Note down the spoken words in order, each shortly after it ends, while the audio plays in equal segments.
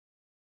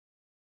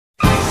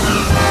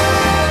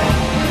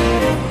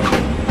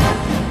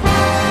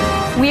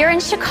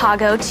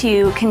Chicago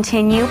to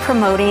continue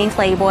promoting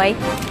Playboy.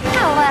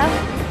 Hello.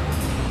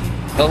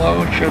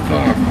 Hello,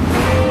 Chicago.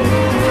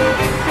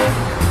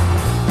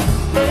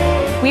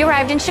 We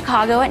arrived in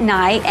Chicago at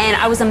night, and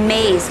I was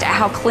amazed at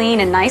how clean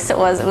and nice it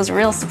was. It was a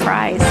real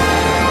surprise.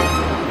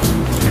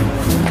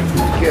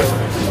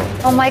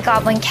 Oh my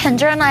God, when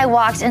Kendra and I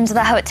walked into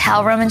the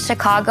hotel room in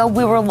Chicago,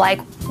 we were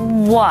like,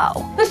 whoa.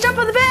 Let's jump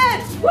on the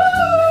bed!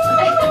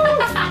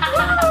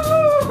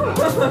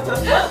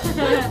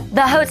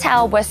 The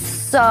hotel was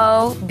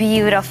so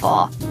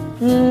beautiful.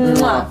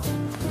 Mwah.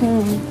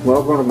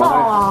 Welcome to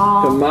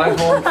my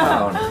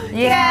hometown.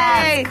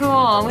 Yeah, it's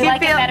cool. We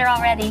like it better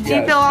already. Do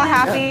you feel all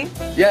happy?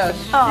 Yes.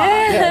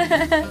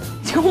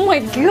 Oh my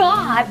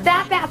God,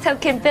 that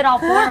bathtub can fit all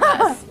four of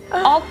us.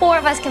 All four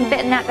of us can fit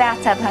in that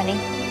bathtub, honey.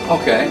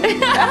 Okay.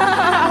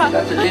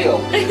 That's a deal.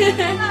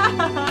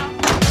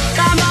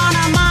 Come on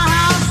to my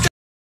house.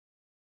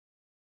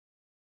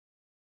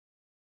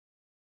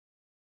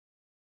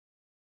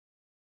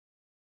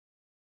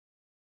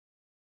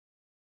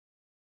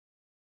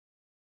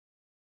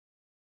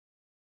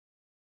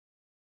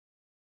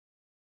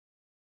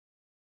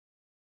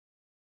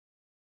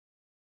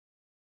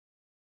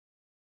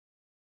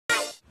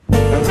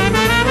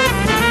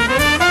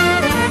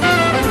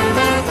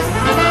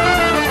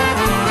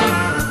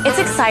 It's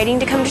exciting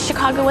to come to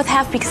Chicago with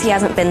Hef because he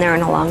hasn't been there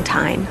in a long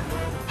time.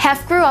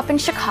 Hef grew up in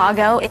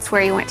Chicago. It's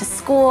where he went to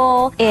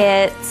school.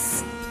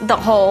 It's the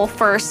whole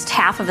first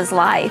half of his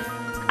life.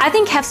 I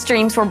think Hef's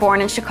dreams were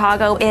born in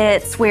Chicago.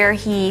 It's where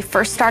he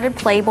first started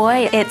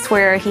Playboy. It's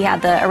where he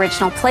had the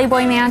original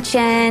Playboy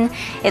mansion.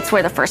 It's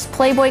where the first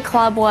Playboy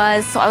club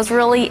was. So I was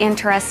really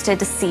interested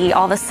to see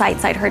all the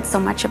sites I'd heard so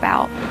much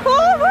about.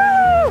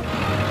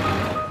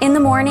 In the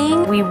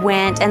morning, we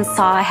went and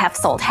saw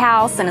Hef's old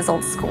house and his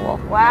old school.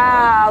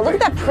 Wow, look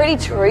at that pretty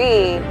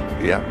tree.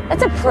 Yeah.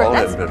 That's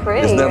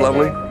pretty. Isn't that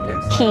lovely?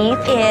 Keith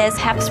is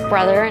Hef's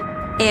brother.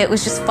 It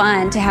was just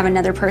fun to have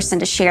another person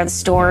to share the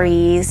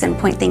stories and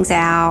point things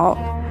out.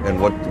 And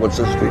what's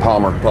this street?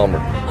 Palmer.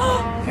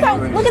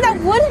 Look at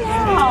that wooden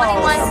house.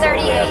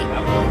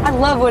 2138. I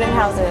love wooden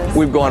houses.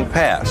 We've gone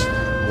past.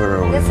 Where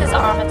are we? This is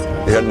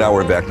Armitage. Yeah, now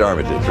we're back to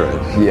Armitage,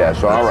 right?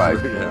 Yes, all right.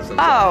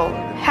 Oh,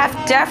 Hef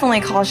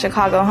definitely calls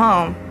Chicago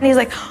home. And he's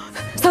like,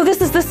 so this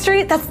is the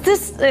street? That's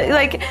this?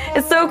 Like,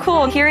 it's so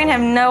cool hearing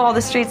him know all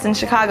the streets in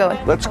Chicago.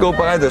 Let's go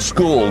by the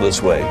school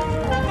this way.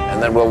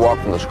 And then we'll walk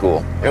from the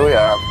school. Here we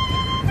are.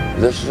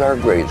 This is our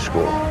grade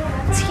school.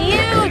 It's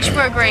huge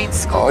for a grade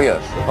school. Oh,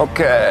 yes.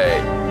 Okay.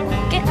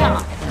 Good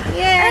job.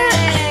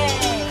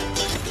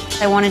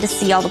 I wanted to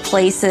see all the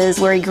places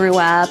where he grew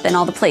up and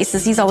all the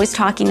places he's always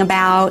talking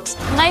about.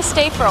 Nice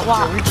day for a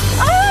walk.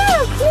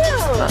 Oh,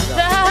 cute.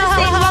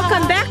 Saying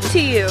welcome back to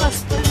you.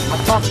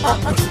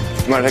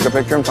 You want to take a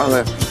picture in front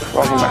of the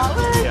welcome back?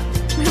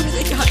 Remember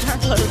they got our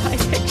low-fi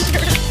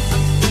picture.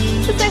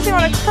 This makes me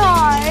want to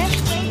cry.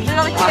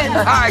 Another kid.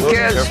 Hi,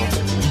 kids.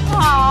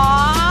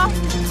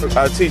 Aww.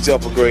 I teach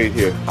upper grade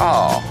here,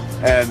 Oh,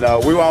 and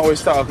we were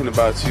always talking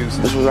about you.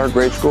 this was our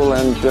grade school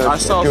and I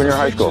saw junior some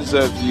high school.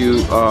 pictures of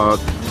you.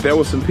 There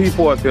were some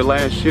people at there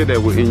last year that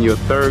were in your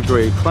third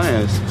grade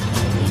class,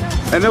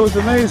 and it was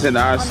amazing.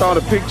 I saw the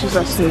pictures.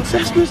 I said,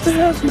 "That's Mr.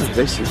 Hefner."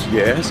 They said,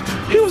 "Yes."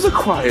 He was a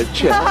quiet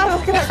chap.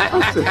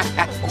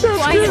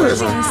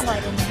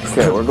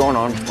 Okay, we're going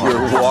on.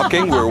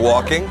 We're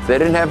walking. They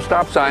didn't have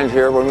stop signs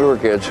here when we were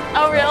kids.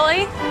 Oh,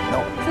 really?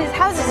 These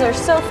houses are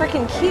so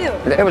freaking cute.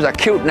 It was a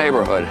cute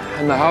neighborhood.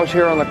 And the house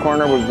here on the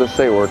corner was the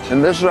Sayworths.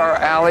 And this is our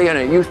alley, and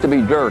it used to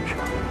be dirt.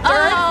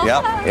 Oh.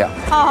 Yep. Yeah.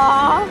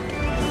 Aww.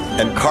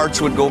 And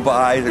carts would go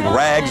by,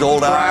 rags,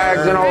 old iron.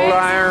 Rags and old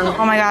iron.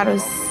 Oh my God, it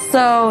was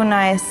so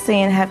nice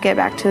seeing Hef get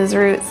back to his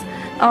roots.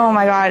 Oh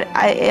my God,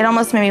 it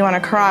almost made me want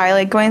to cry.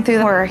 Like going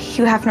through where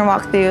Hugh Hefner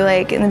walked through,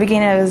 like in the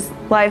beginning of his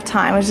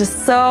lifetime, was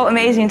just so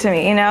amazing to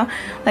me, you know?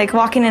 Like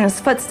walking in his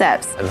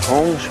footsteps. And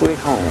home sweet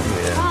home.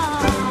 Yeah.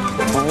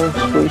 Home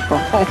sweet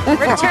home.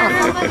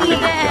 Return of the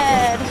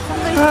Needed.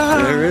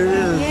 There it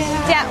is.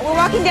 Yeah, we're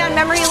walking down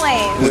memory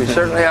lane. We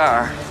certainly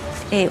are.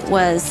 It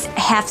was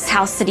Hef's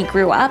house that he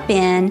grew up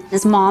in.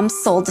 His mom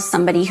sold to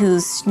somebody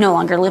who's no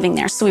longer living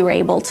there, so we were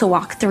able to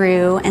walk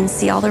through and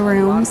see all the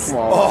rooms.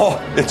 Oh,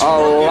 it's A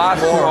lot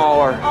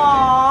smaller.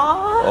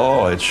 Aww.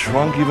 Oh, it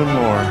shrunk even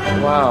more.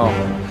 Wow.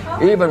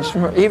 Even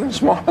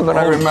smaller than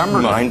I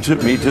remember.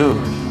 Me too.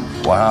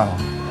 Wow.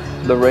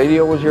 The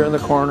radio was here in the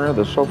corner.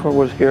 The sofa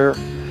was here.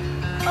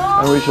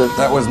 And we should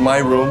That was my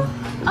room.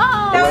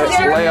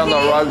 lay on the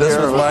rug This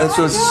here. was mine. This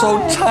was so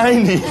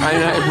tiny.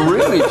 It's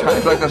really tiny.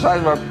 It's like the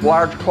size of a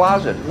large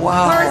closet.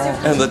 Wow.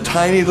 And the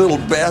tiny little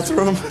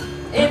bathroom.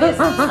 It is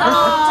so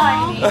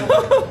tiny.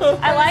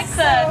 I like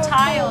the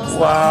tiles.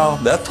 Wow.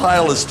 That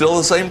tile is still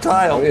the same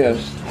tile. Yes.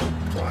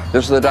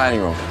 This is the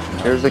dining room.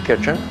 Here's the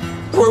kitchen.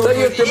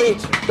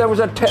 There was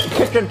a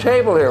kitchen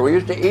table here. We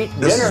used to eat dinner.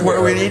 This is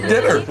where we'd eat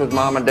dinner. This was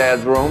Mom and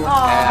Dad's room.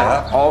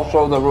 And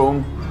also the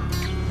room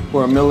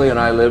where Millie and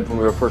I lived when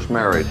we were first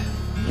married.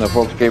 The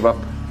folks gave up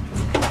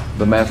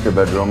the master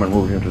bedroom and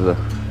moved into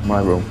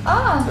my room.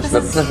 Oh, This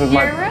is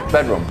my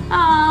bedroom.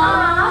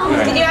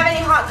 Did you have any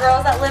hot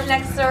girls that lived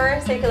next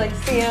door so you could like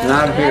see them?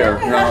 Not here.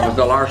 No, it was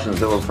the Larsons.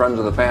 They were friends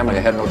of the family.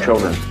 They had no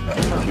children.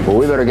 Well,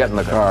 we better get in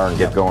the car and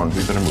get going.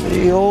 We better move.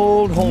 The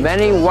old home.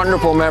 Many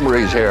wonderful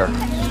memories here.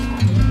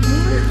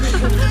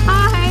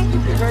 Hi.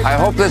 I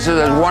hope this is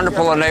as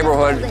wonderful a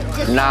neighborhood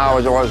now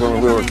as it was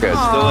when we were kids.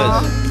 Still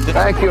is.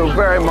 Thank you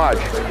very much.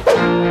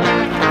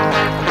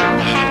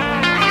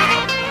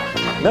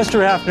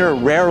 Mr. Hefner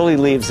rarely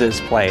leaves this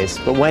place,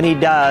 but when he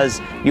does,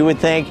 you would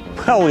think,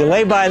 well, we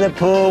lay by the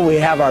pool, we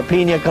have our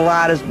pina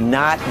coladas.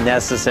 Not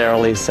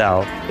necessarily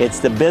so. It's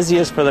the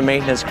busiest for the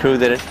maintenance crew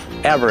that it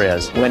ever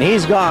is. When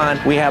he's gone,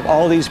 we have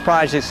all these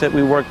projects that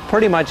we work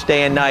pretty much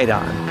day and night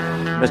on.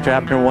 Mr.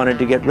 Hefner wanted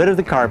to get rid of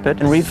the carpet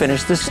and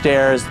refinish the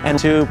stairs and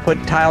to put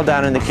tile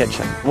down in the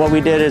kitchen. What we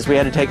did is we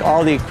had to take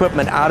all the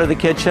equipment out of the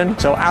kitchen,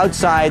 so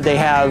outside they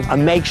have a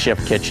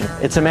makeshift kitchen.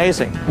 It's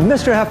amazing.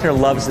 Mr. Hefner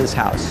loves this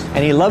house,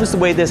 and he loves the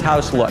way this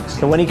house looks.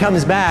 So when he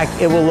comes back,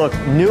 it will look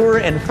newer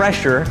and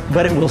fresher,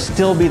 but it will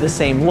still be the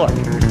same look.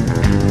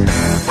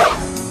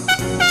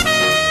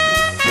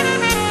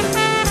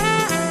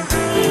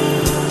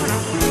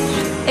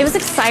 It was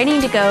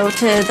exciting to go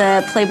to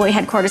the Playboy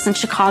headquarters in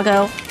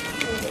Chicago.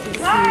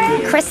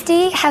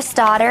 Christy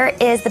Hofstadter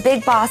is the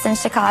big boss in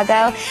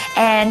Chicago,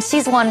 and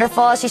she's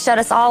wonderful. She showed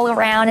us all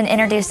around and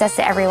introduced us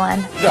to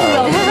everyone.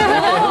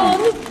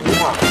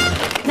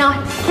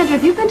 Now, Kendra,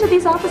 have you been to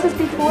these offices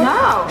before?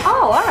 No.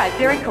 Oh, all right,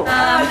 very cool.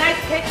 Nice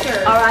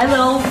picture. All right,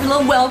 little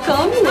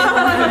welcome.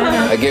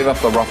 I gave up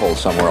the ruffles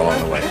somewhere along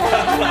the way.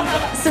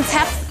 Since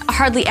Hef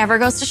hardly ever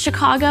goes to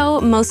Chicago,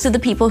 most of the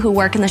people who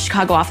work in the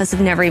Chicago office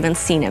have never even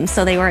seen him,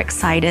 so they were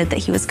excited that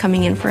he was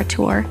coming in for a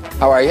tour.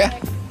 How are you?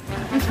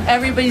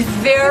 Everybody's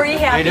very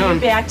happy to be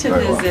back to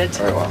visit.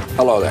 Very well.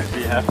 Hello there.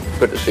 Yeah.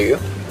 Good to see you.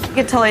 You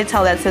could totally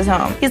tell that's his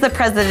home. He's the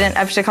president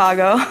of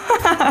Chicago.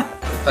 A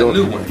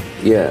new one.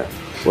 Yeah.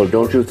 Well,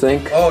 don't you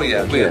think? Oh,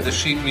 yeah. We have the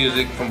sheet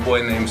music from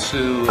Boy Named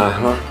Sue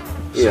and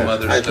some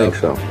other I stuff. think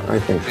so. I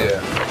think so.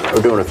 Yeah.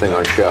 We're doing a thing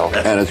on Shell,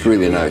 and it's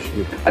really nice.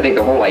 I think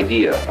the whole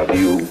idea of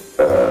you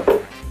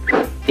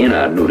in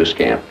a nudist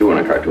camp doing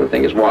a cartoon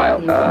thing is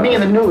wild. Me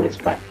and the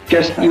nudist, right?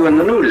 Just you and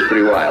the nude is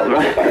pretty wild,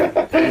 right?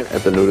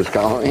 At the nudist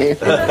colony.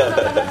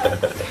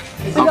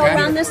 We go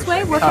around this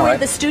way, work away at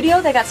the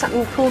studio. They got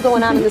something cool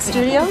going on in the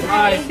studio.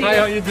 Hi,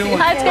 how you doing?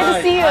 Hi, it's good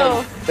to see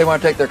you. They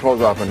want to take their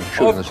clothes off and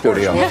shoot in the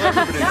studio.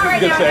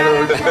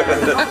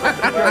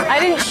 I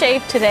didn't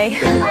shave today.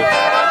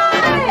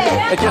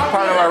 It's just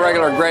part of our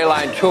regular Gray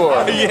Line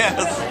tour.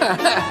 Yes.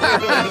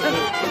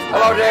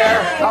 Hello,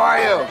 dear. How are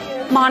you?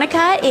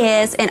 Monica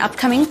is an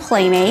upcoming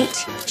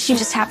playmate. She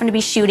just happened to be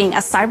shooting a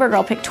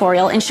Cybergirl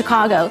pictorial in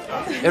Chicago.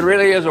 It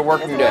really is a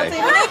working day.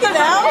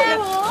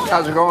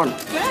 How's it going?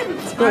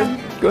 Good.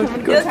 Good.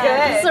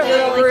 It's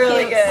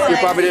really good. You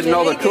probably didn't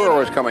know the tour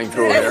was coming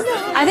through here.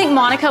 I think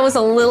Monica was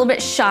a little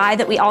bit shy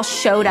that we all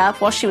showed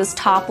up while she was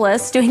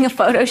topless doing a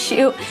photo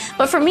shoot.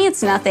 But for me,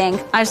 it's nothing.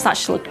 I just thought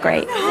she looked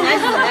great.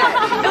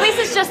 At least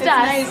it's just us.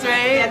 Nice,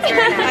 right? That's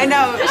very nice. I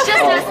know. It's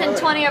just us and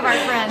 20 of our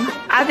friends.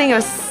 I think it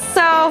was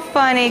so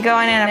funny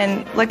going in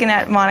and looking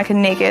at Monica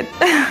naked.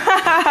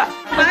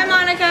 Bye,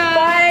 Monica.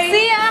 Bye.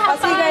 See ya. I'll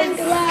see you guys.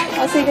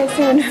 I'll see you guys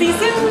soon. See you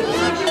soon.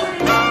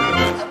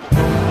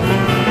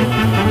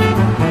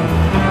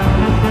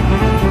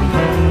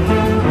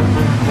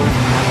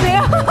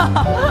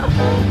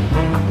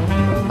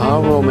 How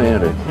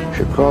romantic.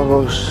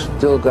 Chicago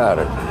still got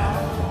it.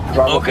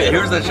 Okay,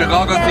 here's the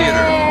Chicago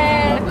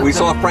Theater. We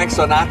saw Frank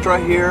Sinatra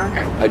here.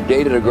 I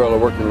dated a girl who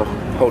worked in the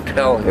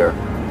hotel here.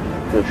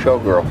 The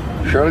showgirl.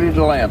 Shirley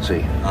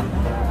Delancey.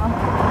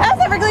 That's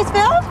Everglades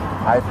Field?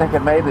 I think it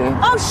may be.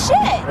 Oh, shit.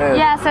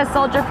 Yeah, it says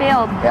Soldier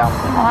Field. Yeah.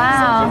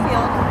 Wow.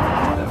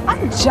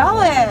 I'm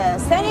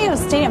jealous. San Diego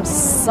Stadium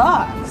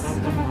sucks.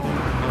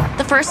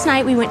 The first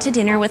night we went to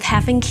dinner with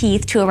Hef and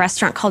Keith to a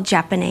restaurant called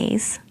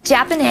Japanese.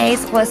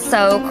 Japanese was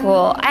so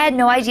cool. I had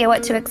no idea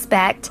what to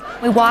expect.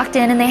 We walked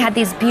in and they had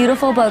these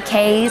beautiful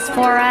bouquets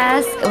for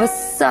us. It was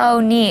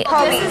so neat.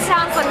 This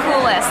sounds the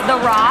coolest. The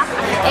rock.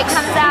 It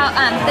comes out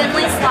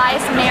thinly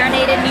sliced,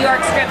 marinated New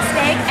York strip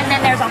steak, and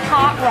then there's a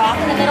hot rock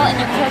in the middle and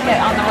you cook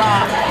it on the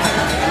rock.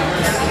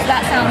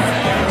 That sounds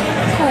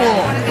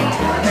cool.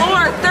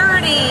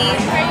 4:30.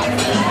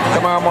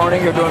 Tomorrow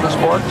morning you're doing the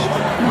sports?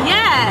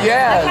 Yes.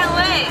 Yes. I can't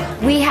wait.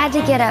 We had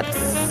to get up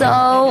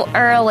so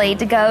early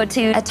to go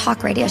to a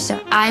talk radio show.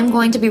 I'm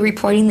going to be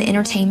reporting the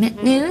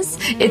entertainment news.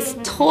 It's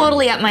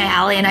totally up my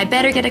alley, and I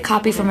better get a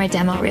copy for my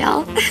demo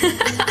reel.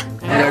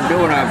 They're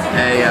doing a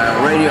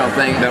radio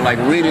thing. They're like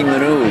reading the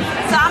news.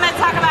 So I'm going to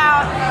talk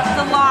about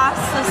the loss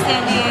of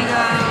San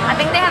Diego. I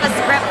think they have a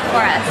script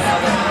for us.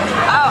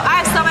 Oh, I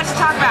have so much to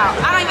talk about.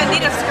 I don't even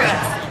need a script.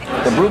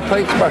 The Brute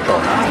Plate Special.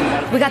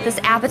 We got this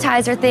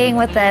appetizer thing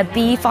with the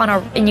beef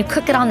and you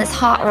cook it on this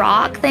hot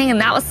rock thing,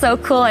 and that was so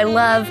cool. I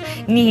love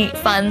neat,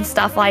 fun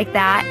stuff like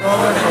that.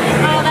 Oh,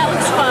 that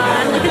looks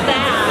fun. Look at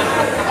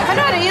that. I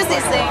know how to use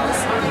these things.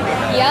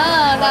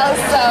 Yeah, that was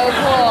so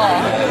cool.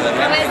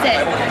 How is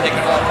it?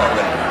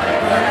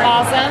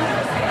 Awesome.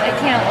 I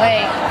can't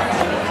wait.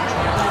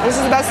 This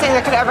is the best thing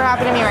that could ever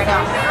happen to me right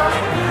now.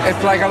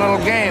 It's like a little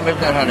game,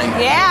 isn't it, honey?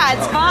 Yeah,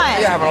 it's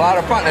fun. You're having a lot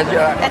of fun.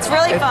 It's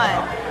really fun.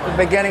 It's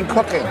beginning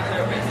cooking.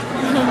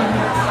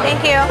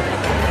 Thank you.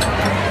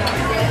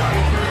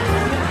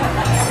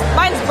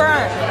 Mine's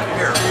burned.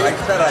 Here, like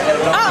I said, I had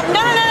enough. Oh, no,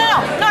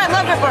 I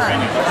love it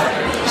burned.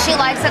 She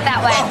likes it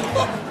that way.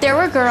 There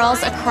were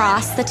girls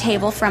across the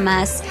table from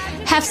us.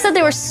 Hef said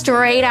they were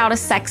straight out of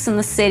Sex and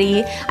the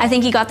City. I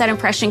think he got that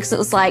impression because it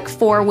was like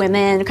 4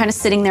 women kind of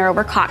sitting there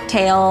over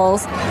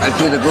cocktails. I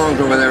see the girls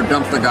over there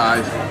dump the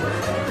guys.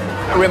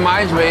 It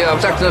reminds me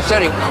of Sex and the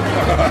City.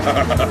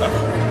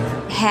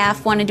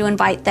 Hef wanted to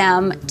invite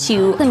them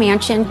to the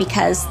mansion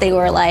because they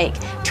were like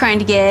trying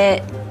to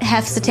get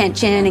Hef's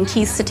attention and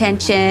Keith's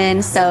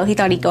attention, so he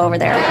thought he'd go over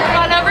there.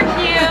 Come on over, Q.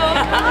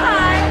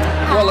 Hi.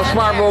 Well, the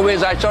smart move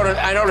is I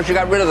noticed you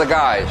got rid of the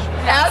guys.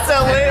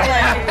 Absolutely.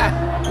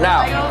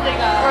 Now,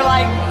 We're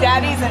like,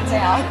 Daddy's in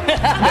town.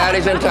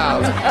 Daddy's in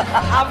town.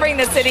 I'll bring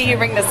the city, you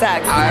bring the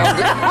sex.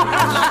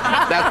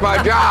 That's my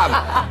job.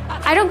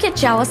 I don't get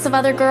jealous of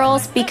other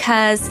girls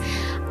because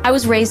I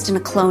was raised in a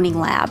cloning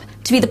lab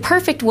to be the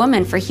perfect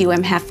woman for Hugh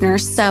M. Hefner.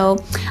 So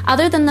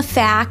other than the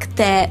fact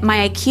that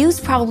my IQ is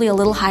probably a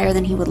little higher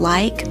than he would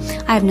like,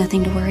 I have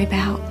nothing to worry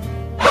about.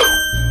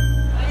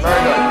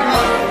 Very good.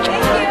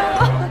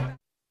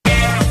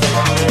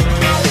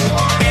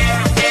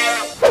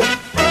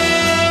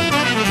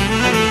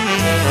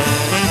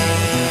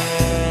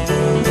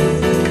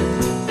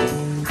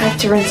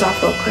 To rinse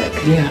off real quick.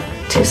 Yeah.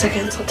 2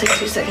 seconds. I'll take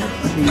 2 seconds.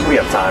 We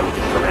have time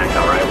for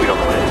Mancow, right? We don't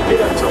want it to be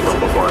that until a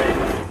little before 8.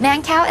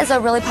 Mancow is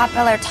a really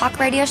popular talk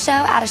radio show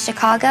out of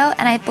Chicago,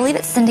 and I believe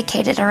it's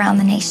syndicated around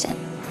the nation.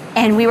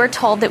 And we were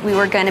told that we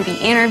were going to be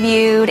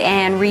interviewed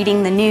and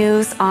reading the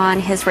news on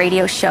his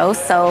radio show,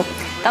 so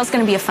that was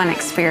going to be a fun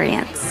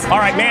experience. All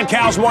right,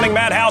 Mancow's Morning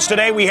Madhouse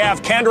today. We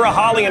have Kendra,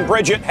 Holly, and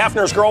Bridget,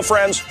 Hefner's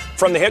girlfriends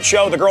from the hit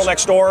show The Girl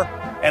Next Door.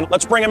 And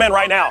let's bring them in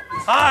right now.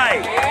 Hi,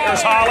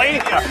 there's Holly.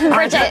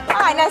 Bridget.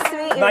 Hi, nice to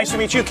meet you. Nice to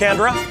meet you,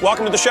 Kendra.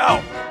 Welcome to the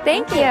show.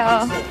 Thank you.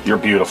 You're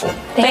beautiful.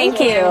 Thank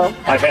you.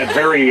 I've had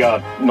very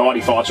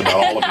naughty thoughts about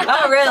all of you.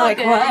 Oh, really? Like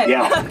what?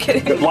 Yeah. I'm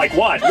kidding. Like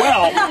what?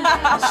 Well,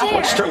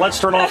 let's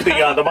turn off the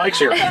mics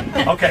here.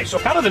 Okay, so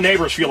how do the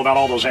neighbors feel about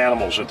all those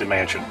animals at the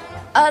mansion?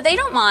 They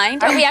don't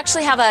mind. We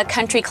actually have a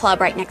country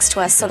club right next to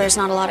us, so there's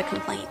not a lot of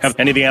complaints. Have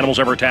any of the animals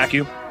ever attack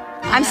you?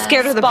 I'm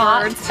scared of the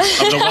birds.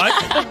 Of the what?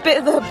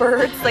 The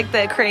birds, like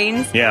the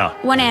cranes. Yeah.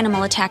 One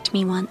animal attacked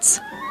me once.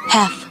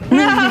 Hef.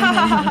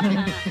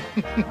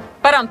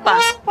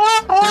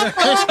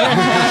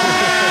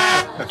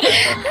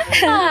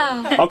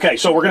 Okay,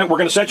 so we're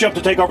gonna set you up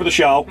to take over the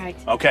show. Right.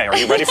 Okay, are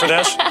you ready for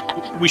this?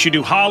 We should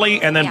do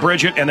Holly and then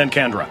Bridget and then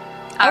Kendra.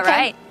 All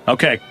right.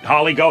 Okay,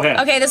 Holly, go ahead.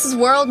 Okay, this is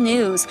world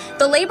news.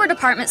 The Labor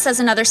Department says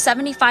another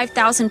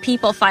 75,000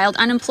 people filed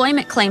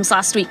unemployment claims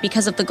last week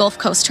because of the Gulf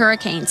Coast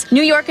hurricanes.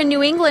 New York and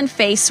New England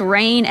face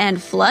rain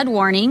and flood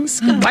warnings.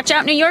 Watch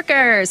out, New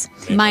Yorkers.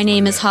 My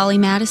name is Holly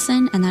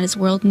Madison, and that is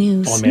world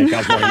news. On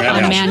Mancow's Morning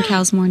Madhouse. On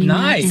Mancow's Morning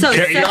Nice.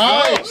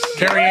 Madhouse.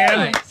 Carrie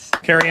Ann.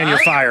 Carrie Ann, you're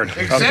fired.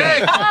 Exactly.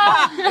 Okay.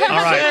 All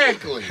right.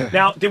 Exactly.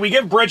 Now, did we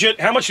give Bridget,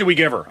 how much did we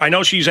give her? I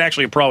know she's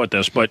actually a pro at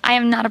this, but... I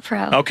am not a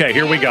pro. Okay,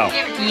 here we go.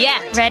 Yeah.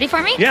 Ready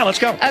for me? Yeah, let's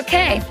go.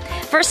 Okay.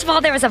 First of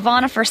all, there was a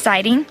Vonifer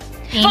sighting.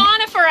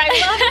 Vonifer, I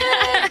love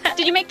it.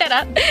 Did you make that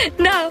up?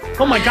 No.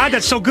 Oh my God,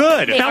 that's so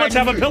good. They Now are- let's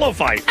have a pillow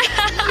fight.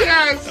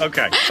 Yes.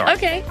 Okay, sorry.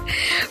 Okay.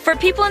 For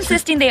people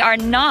insisting they are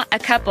not a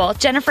couple,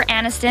 Jennifer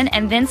Aniston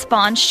and Vince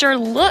Vaughn sure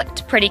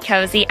looked pretty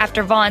cozy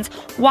after Vaughn's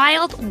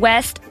Wild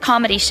West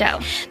comedy show.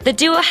 The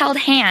duo held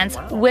hands,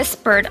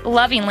 whispered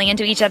lovingly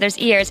into each other's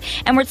ears,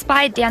 and were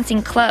spied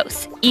dancing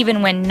close,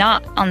 even when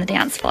not on the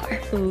dance floor.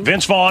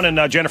 Vince Vaughn and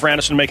Jennifer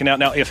Aniston making out.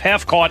 Now, if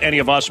Hef caught any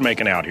of us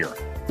making out here,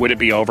 would it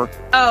be over?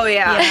 Oh,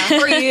 yeah.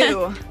 For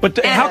you.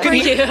 But how can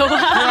he? you. But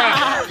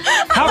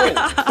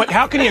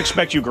how can he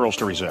expect you girls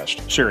to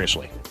resist?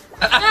 Seriously.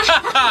 You're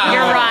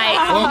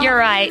right. You're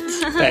right.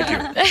 Thank you.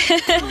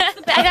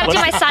 I gotta do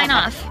my sign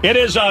off. It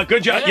is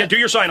good job. Yeah, do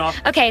your sign off.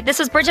 Okay, this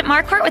was Bridget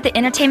Marquardt with the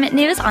entertainment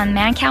news on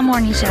Mancow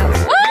Morning Show.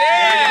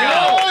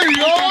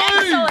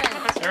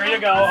 There you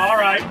go. All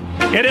right.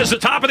 It is the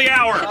top of the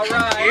hour. All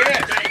right.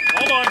 Yes.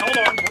 Hold on.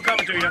 We're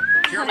coming to you.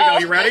 Here we go.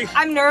 You ready?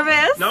 I'm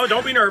nervous. No,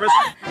 don't be nervous.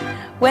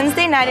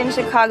 Wednesday night in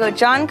Chicago,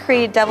 John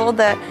Creed doubled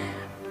the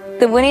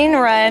winning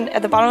run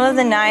at the bottom of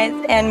the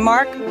ninth, and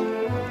Mark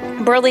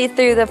Burley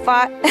threw the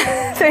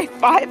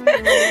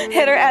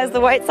 5-hitter as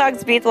the White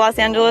Sox beat the Los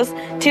Angeles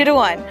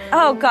 2-1.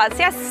 Oh God,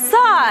 see, I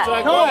suck.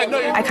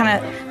 I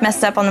kind of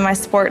messed up on my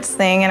sports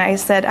thing, and I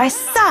said, I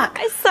suck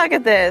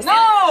at this.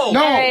 No.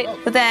 Right.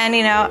 But then,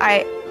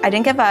 I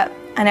didn't give up.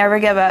 I never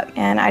give up,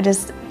 and I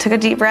just took a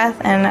deep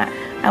breath, and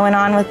I went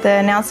on with the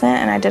announcement,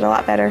 and I did a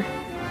lot better.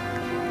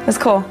 It was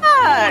cool.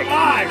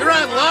 You're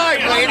on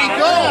live, lady.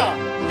 Go.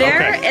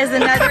 There is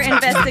another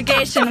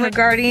investigation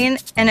regarding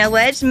an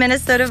alleged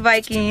Minnesota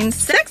Vikings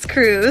sex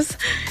cruise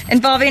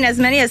involving as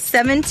many as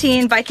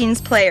 17 Vikings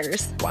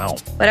players. Wow.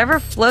 Whatever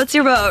floats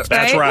your boat,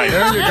 That's right.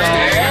 There you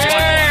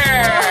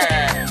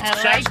go.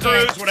 Chef's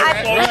Cruise,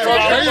 whatever floats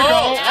your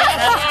boat.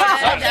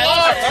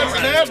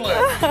 There you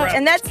go.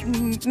 And that's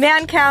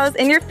Man Cows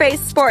in Your Face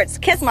Sports.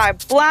 Kiss my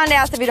blonde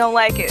ass if you don't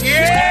like it.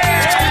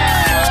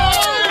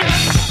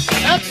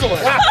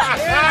 Excellent.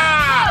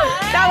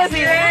 That was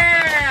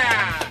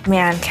easy.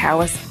 Man Cow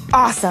was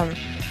awesome.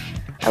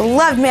 I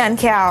loved Man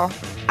Cow.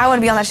 I want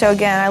to be on that show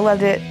again. I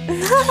loved it.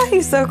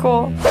 He's so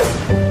cool.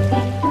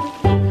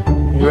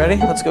 You ready?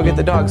 Let's go get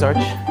the dogs, Arch.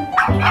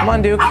 Come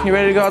on, Duke. You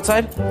ready to go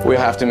outside? We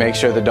have to make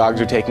sure the dogs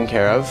are taken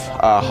care of.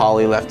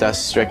 Holly left us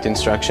strict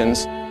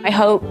instructions. I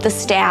hope the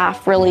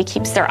staff really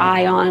keeps their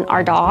eye on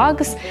our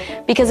dogs,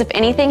 because if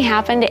anything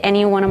happened to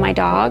any one of my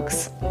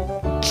dogs...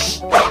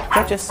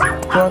 Duchess, you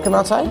want to come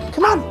outside?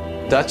 Come on.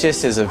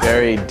 Duchess is a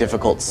very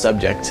difficult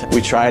subject.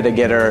 We try to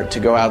get her to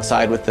go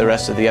outside with the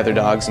rest of the other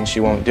dogs, and she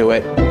won't do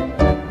it.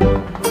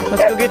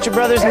 Let's go get your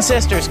brothers and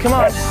sisters. Come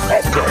on.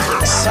 Let's get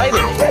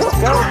excited. Let's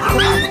go.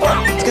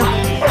 Let's go.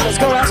 Let's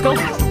go, Rascal.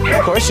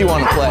 Of course you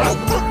want to play.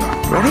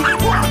 Ready?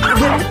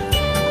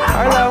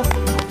 Arlo.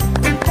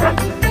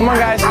 Come on,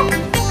 guys.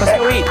 Let's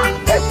go eat.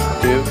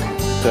 Duke,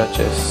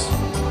 Duchess,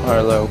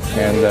 Arlo,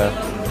 Panda,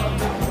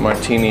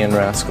 Martini, and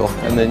Rascal.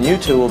 And then you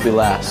two will be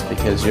last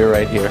because you're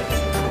right here.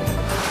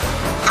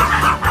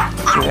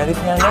 You ready,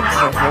 Panda?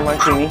 Here,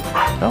 Martini.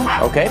 No?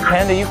 Okay,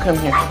 Panda, you come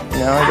here.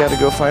 Now I gotta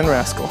go find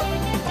Rascal.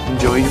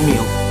 Enjoy your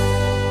meal.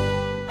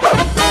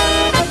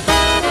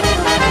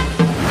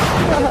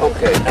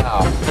 Okay,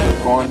 now,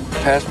 going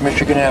past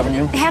Michigan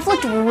Avenue. Hef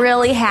looked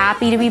really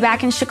happy to be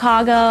back in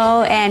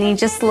Chicago, and he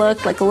just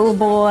looked like a little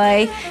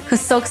boy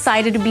who's so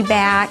excited to be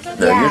back.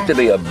 There used to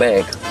be a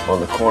bank on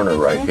the corner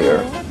right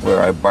here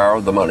where I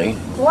borrowed the money.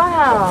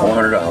 Wow.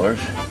 $400.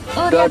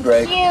 Oh, that's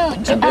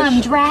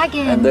cute.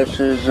 Dragon. And this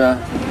is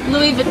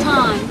Louis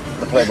Vuitton.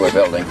 the Playboy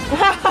building.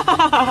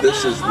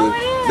 This is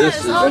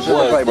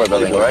the Playboy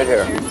building right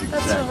here.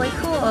 That's really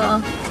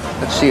cool.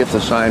 Let's see if the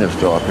sign is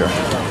still up here.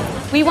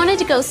 We wanted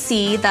to go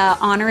see the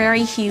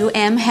honorary Hugh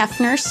M.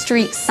 Hefner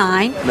street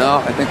sign. No,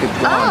 I think it's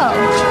gone.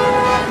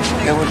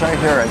 Oh. It was right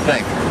here, I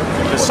think.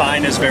 The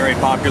sign is very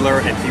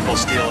popular and people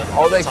steal it.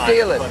 Oh, they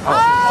steal it.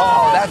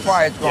 Oh, that's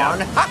why it's gone.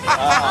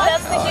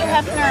 That's the Hugh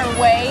Hefner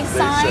Way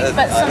sign,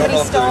 but somebody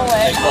stole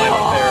it.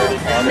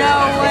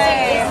 No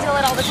way. They steal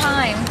it all the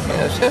time.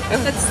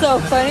 That's so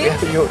funny.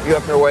 You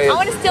have no way. I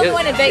want to steal the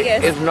one in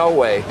Vegas. It's no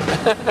way.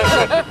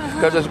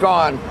 Because it's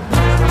gone.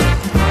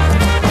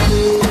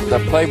 The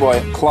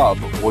Playboy Club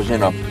was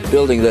in a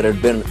building that had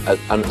been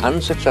an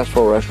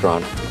unsuccessful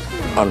restaurant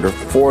under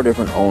 4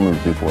 different owners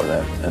before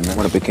that. And then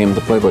when it became the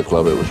Playboy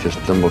Club, it was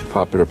just the most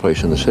popular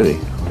place in the city.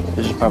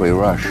 This is probably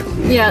Rush.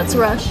 Yeah, it's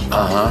Rush.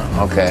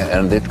 Uh-huh, okay.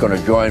 And it's going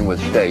to join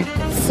with State.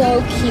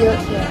 So cute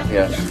here.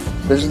 Yes.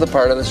 This is the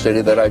part of the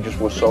city that I just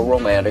was so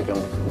romantic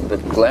and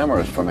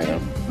glamorous for me.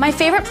 My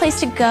favorite place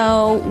to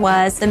go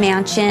was the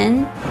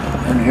mansion.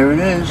 And here it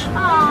is.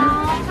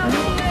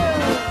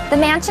 The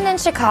mansion in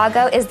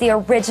Chicago is the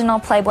original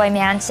Playboy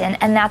mansion,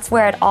 and that's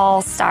where it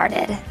all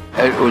started.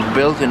 It was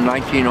built in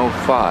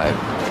 1905.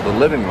 The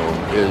living room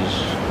is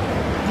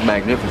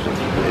magnificent.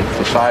 It's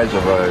the size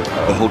of a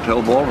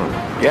hotel ballroom.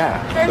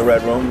 Yeah, the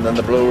red room, then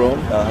the blue room.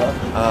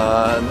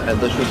 And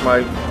this was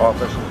my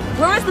office.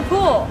 Where was the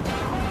pool?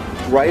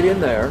 Right in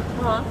there.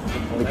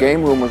 The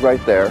game room was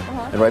right there.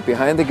 And right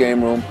behind the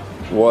game room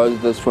was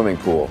the swimming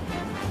pool.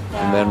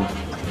 And then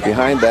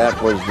behind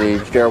that was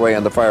the stairway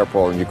and the fire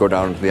pole, and you go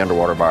down into the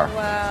underwater bar.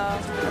 Wow.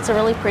 It's a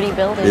really pretty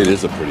building. It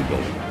is a pretty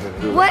building.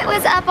 What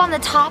was up on the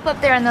top up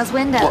there in those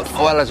windows?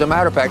 Well, as a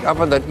matter of fact, up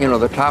on the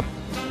the top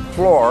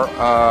floor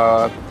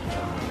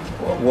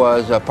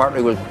was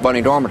partly with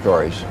bunny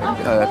dormitories.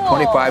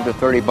 25 to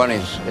 30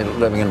 bunnies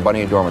living in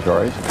bunny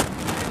dormitories.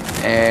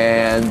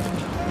 And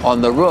on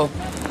the roof,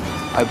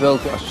 I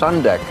built a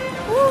sun deck,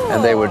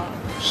 and they would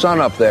sun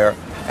up there.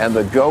 And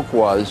the joke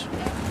was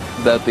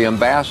that the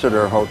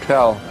Ambassador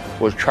Hotel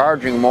was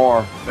charging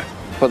more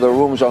for the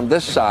rooms on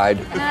this side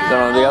than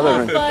on the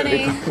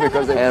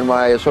other. And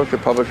my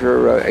associate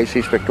publisher,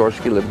 A.C.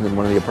 Spiktorski, lived in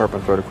one of the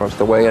apartments right across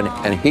the way,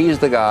 and he's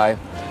the guy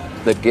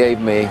that gave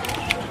me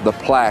the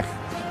plaque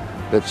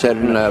that said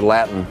in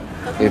Latin,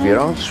 "If you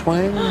don't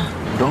swing,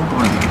 don't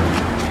blink."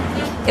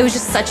 It was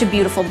just such a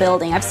beautiful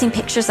building. I've seen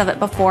pictures of it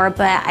before,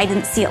 but I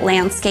didn't see it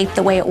landscaped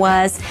the way it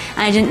was.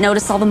 And I didn't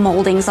notice all the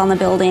moldings on the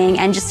building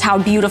and just how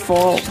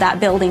beautiful that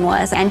building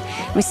was. And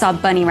we saw a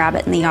bunny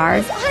rabbit in the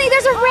yard. Honey,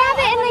 there's a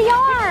rabbit in the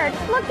yard.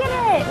 Look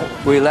at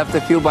it. We left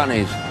a few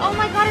bunnies. Oh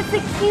my God, it's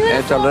the cutest.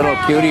 It's a little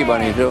cutie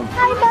bunny, too.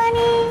 Hi,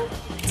 bunny.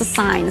 It's a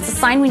sign. It's a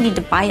sign we need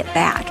to buy it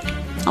back.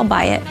 I'll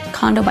buy it,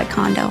 condo by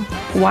condo.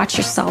 Watch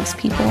yourselves,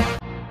 people.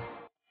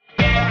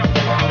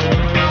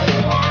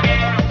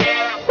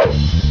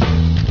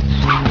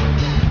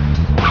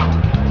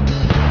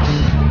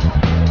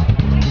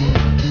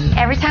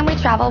 Every time we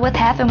travel with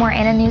Hef and we're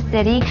in a new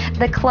city,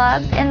 the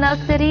clubs in those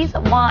cities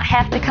want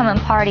Hef to come and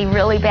party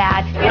really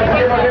bad.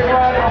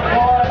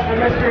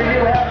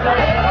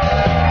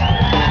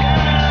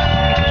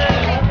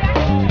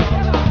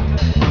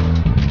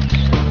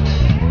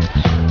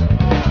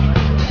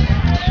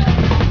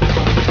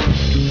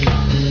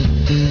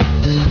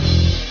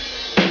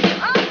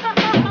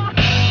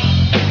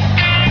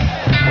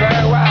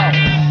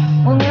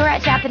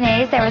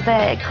 there was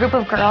a group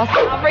of girls.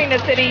 I'll bring the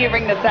city, you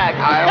bring the sex.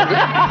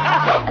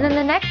 And then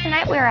the next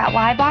night we were at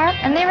Y Bar,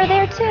 and they were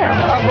there too.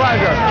 A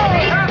pleasure.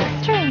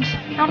 Strange.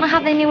 I don't know how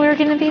they knew we were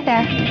going to be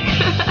there. I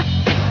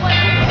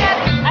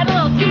had a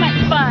little too much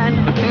fun.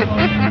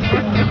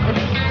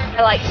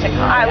 I like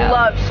Chicago. I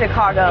love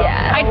Chicago.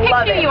 Yeah. I'd pick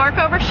New York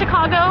over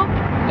Chicago,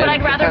 but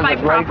I'd rather buy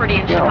property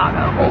in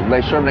Chicago.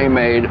 They certainly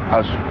made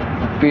us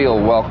feel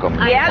welcome.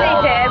 Yeah, they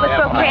did, with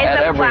bouquets at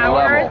of every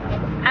flowers. level.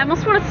 I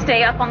almost want to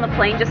stay up on the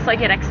plane just so I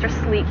get extra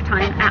sleep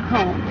time at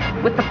home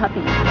with the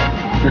puppies.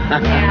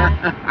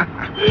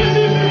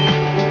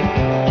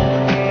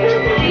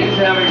 He's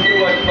having too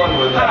much fun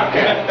with that.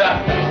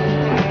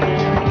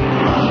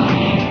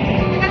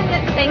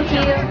 Thank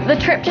you. The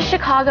trip to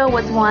Chicago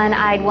was one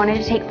I'd wanted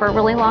to take for a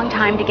really long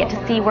time to get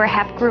to see where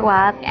Hef grew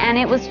up, and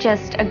it was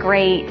just a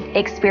great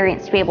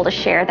experience to be able to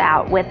share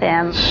that with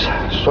him.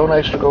 So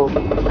nice to go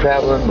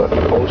traveling, but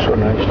oh, so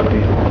nice to be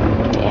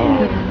home.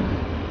 Yeah.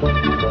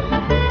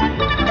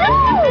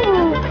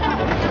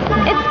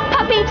 It's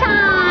puppy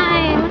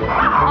time!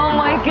 Oh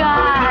my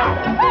God!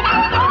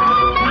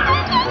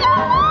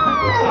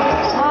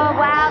 Oh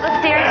wow, the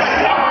stairs look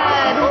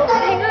good.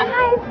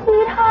 Hi,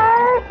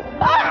 sweetheart.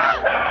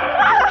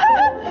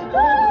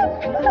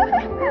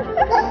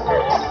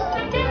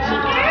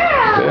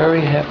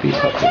 Very happy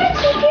puppy.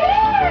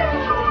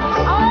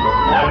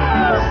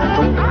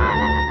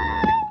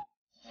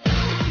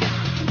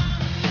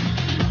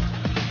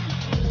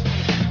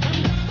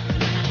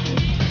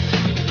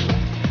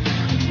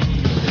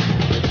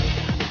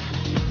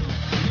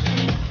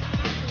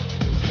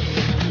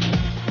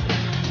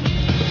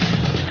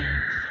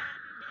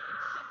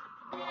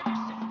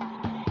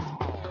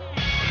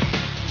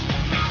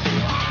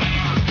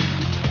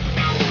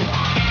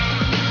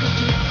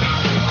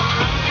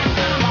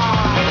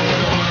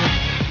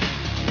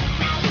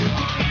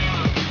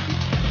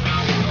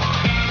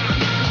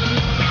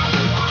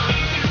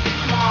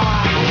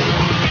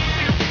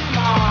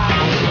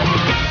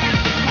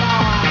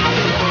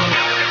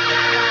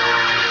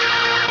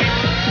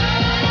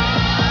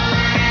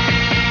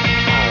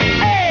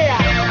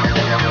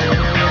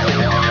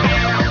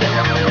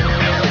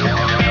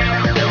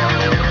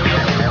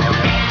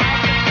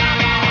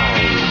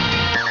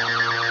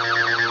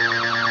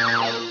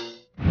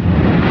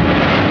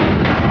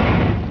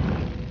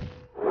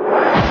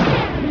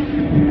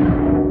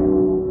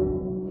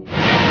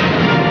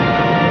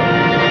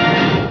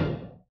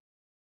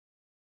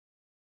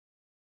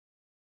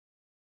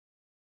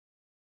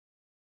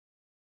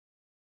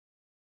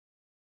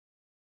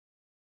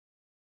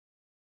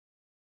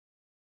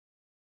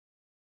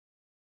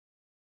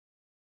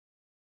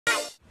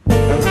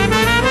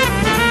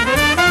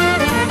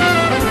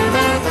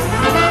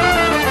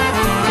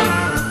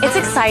 It's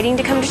exciting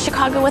to come to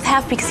Chicago with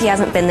Hef because he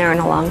hasn't been there in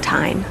a long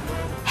time.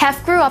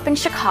 Hef grew up in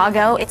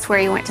Chicago. It's where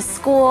he went to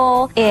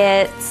school.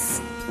 It's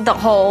the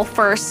whole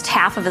first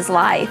half of his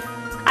life.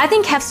 I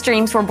think Hef's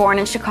dreams were born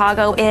in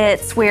Chicago.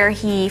 It's where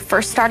he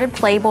first started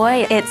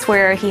Playboy. It's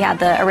where he had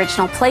the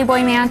original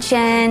Playboy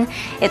mansion.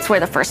 It's where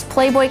the first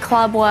Playboy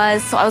club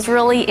was. So I was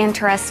really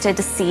interested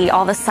to see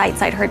all the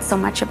sites I'd heard so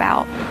much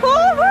about.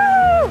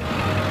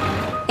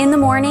 In the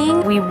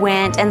morning, we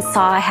went and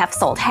saw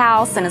Hef's old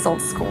house and his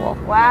old school.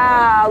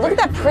 Wow, look at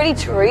that pretty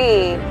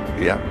tree.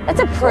 Yeah.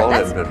 That's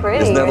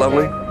pretty. Isn't that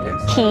lovely?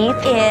 Keith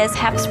is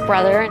Hef's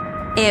brother.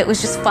 It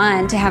was just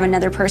fun to have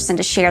another person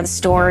to share the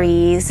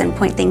stories and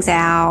point things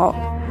out.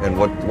 And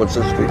what's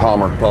this street?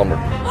 Palmer.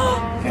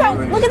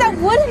 Look at that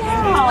wooden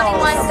house.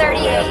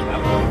 2138.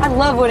 I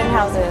love wooden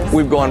houses.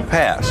 We've gone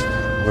past.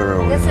 Where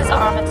are we? This is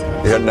Armitage.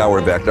 Yeah, now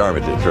we're back to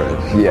Armitage,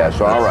 right?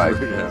 Yes, all right.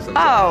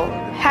 Oh,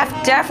 Hef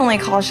definitely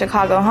calls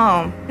Chicago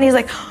home. And he's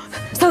like,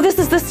 so this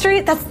is the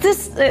street? That's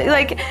this?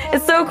 Like,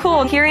 it's so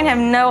cool hearing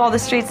him know all the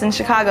streets in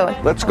Chicago.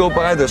 Let's go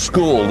by the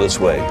school this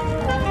way.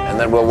 And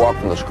then we'll walk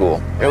from the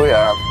school. Here we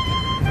are.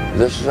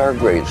 This is our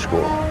grade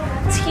school.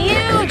 It's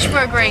huge for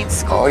a grade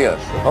school. Oh, yes.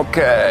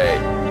 Okay.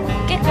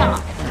 Good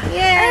job.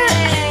 Yay!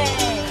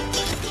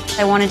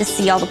 I wanted to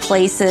see all the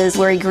places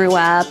where he grew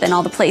up and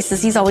all the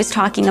places he's always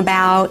talking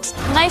about.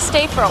 Nice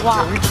day for a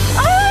walk.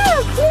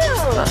 Oh,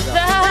 cute.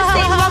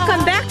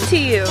 Welcome back to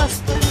you.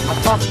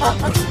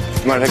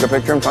 You want to take a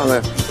picture in front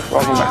of the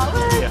welcome back?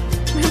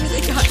 Remember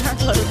they got our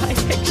photo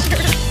picture.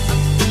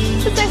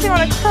 This makes me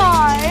want to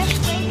cry.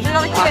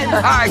 Another kid.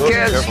 Hi,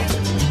 kids.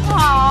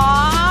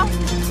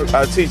 Aww.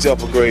 I teach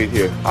upper grade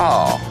here.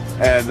 Oh.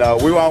 And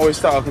we were always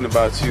talking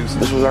about you.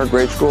 This was our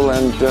grade school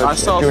and I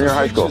saw junior some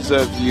high school.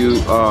 pictures of you.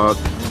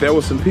 There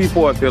were some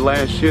people out there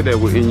last year that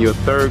were in your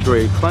third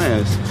grade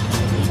class.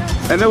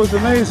 And it was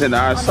amazing.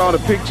 I saw the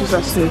pictures.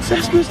 I said,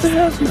 that's Mr.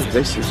 Hefner.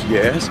 They said,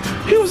 yes.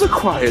 He was a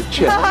quiet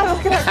chap.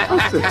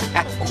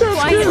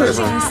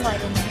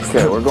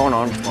 Okay, we're going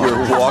on.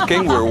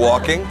 We're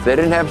walking. They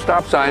didn't have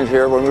stop signs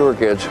here when we were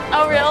kids.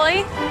 Oh,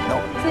 really?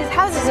 These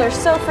houses are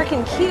so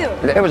freaking cute.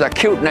 It was a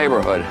cute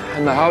neighborhood.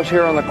 And the house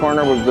here on the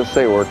corner was the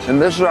Sayworths. And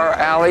this is our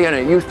alley, and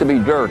it used to be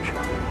dirt.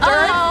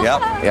 Oh.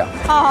 Yep. Yeah.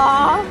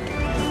 Aww.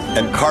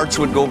 And carts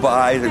would go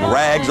by, the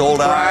rags, old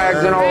Rags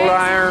iron. and old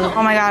iron.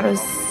 Oh my God, it was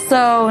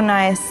so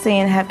nice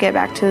seeing Hef get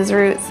back to his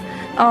roots.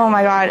 Oh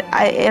my God,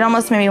 it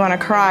almost made me want to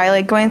cry.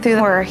 Like going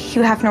through where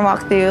Hugh Hefner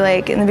walked through,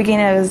 like in the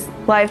beginning of his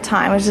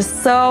lifetime, was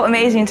just so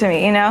amazing to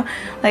me, you know?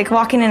 Like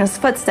walking in his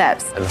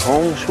footsteps. And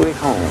home sweet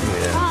home,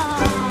 yeah.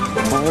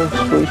 Home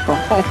sweet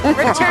home.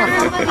 Return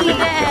of the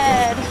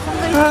Dead.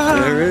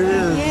 There it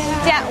is.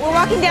 Yeah, we're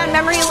walking down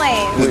memory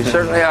lane. We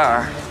certainly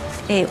are.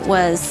 It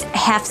was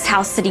Hef's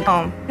house that he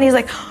home. And he's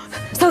like,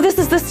 so this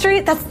is the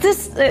street? That's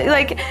this?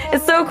 Like,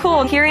 it's so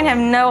cool hearing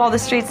him know all the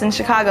streets in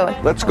Chicago.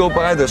 Let's go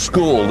by the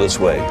school this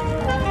way.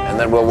 And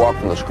then we'll walk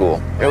from the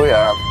school. Here we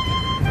are.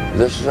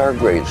 This is our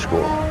grade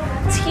school.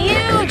 It's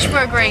huge for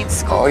a grade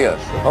school. Oh, yes.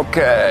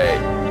 Okay.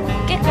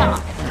 Get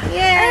down.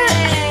 Yay!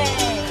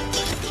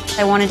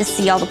 I wanted to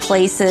see all the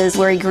places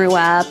where he grew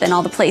up and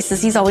all the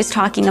places he's always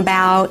talking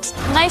about.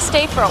 Nice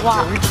day for a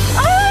walk.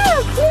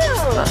 Oh,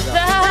 cute. First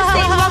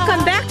day,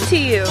 welcome back to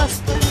you.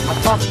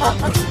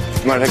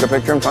 You want to take a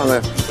picture in front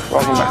of the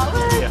welcome back?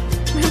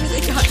 Remember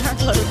they got our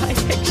photo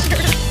picture.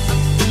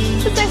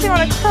 This makes me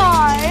want to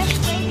cry.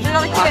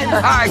 Another kid.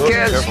 Hi,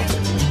 kids.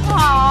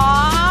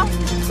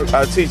 Aww.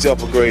 I teach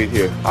upper grade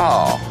here.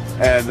 Oh.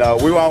 And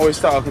we were always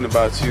talking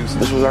about you.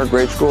 This was our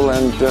grade school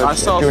and I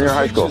saw junior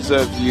high school.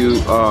 pictures of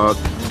you.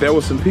 There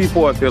were some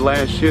people out there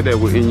last year that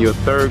were in your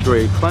third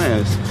grade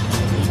class.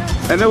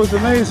 And it was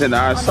amazing.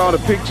 I saw the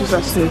pictures.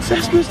 I said,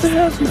 that's Mr.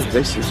 Hefner.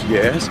 They said,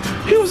 yes.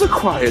 He was a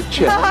quiet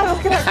chap.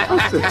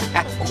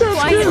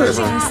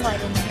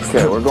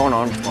 Okay, we're going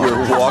on.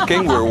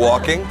 We're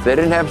walking. They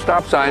didn't have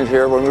stop signs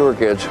here when we were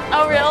kids.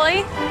 Oh,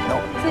 really?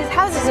 These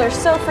houses are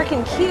so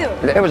freaking cute.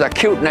 It was a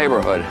cute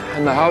neighborhood.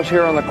 And the house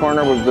here on the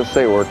corner was the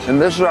Sayworths.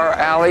 And this is our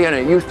alley, and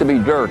it used to be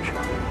dirt.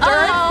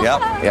 Oh.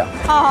 Yep. Yeah.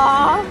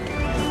 Aww.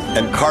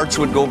 And carts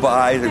would go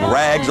by,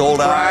 rags, old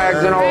iron.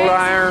 Rags and old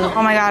iron.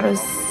 Oh my God, it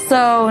was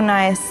so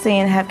nice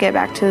seeing Hef get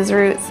back to his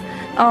roots.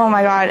 Oh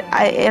my God,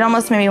 it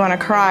almost made me want to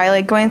cry.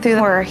 Like going through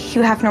where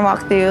Hugh Hefner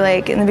walked through,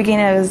 like in the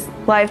beginning of his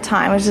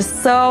lifetime, was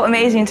just so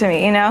amazing to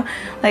me, you know?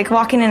 Like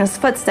walking in his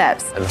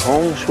footsteps. And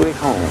home sweet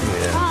home,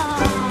 yeah.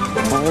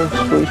 Home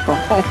sweet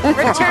home.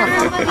 Return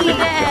of the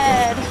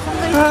Dead.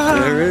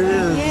 There it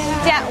is.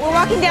 Yeah, we're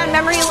walking down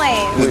memory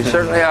lane. We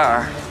certainly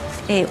are.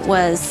 It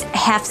was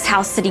Hef's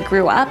house that he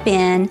grew up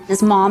in.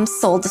 His mom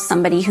sold to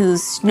somebody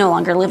who's no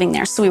longer living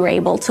there, so we were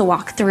able to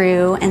walk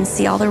through and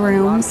see all the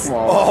rooms.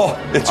 Oh,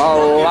 it's a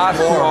lot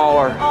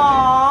smaller.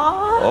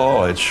 Aww.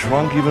 Oh, it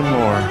shrunk even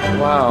more.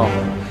 Wow.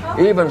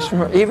 Even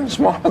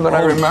smaller than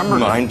I remember.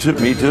 Mine too,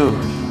 me too.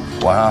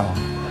 Wow.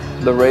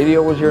 The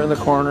radio was here in the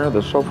corner.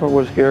 The sofa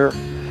was here.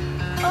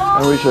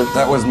 And we should.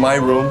 That was my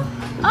room.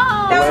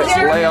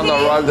 Lay on the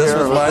rug. This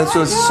was mine. This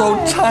was so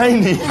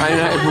tiny.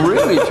 And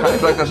really tiny,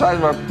 like the size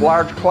of a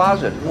large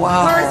closet.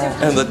 Wow.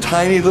 And the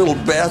tiny little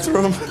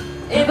bathroom.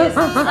 It was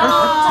so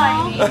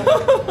tiny.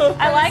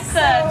 I like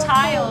the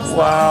tiles.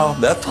 Wow.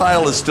 That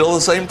tile is still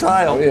the same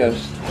tile. Yes.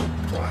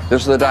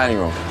 This is the dining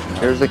room.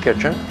 Here's the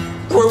kitchen.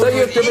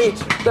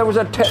 There was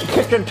a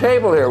kitchen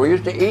table here. We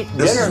used to eat dinner.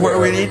 This is where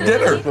we'd eat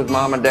dinner. This was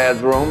Mom and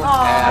Dad's room.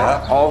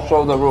 And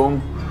also the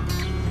room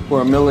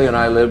where Millie and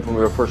I lived when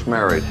we were first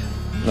married.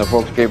 The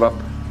folks gave up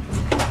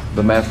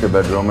the master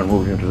bedroom and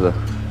moved into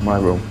my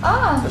room.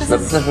 Oh, this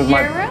was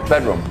my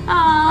bedroom.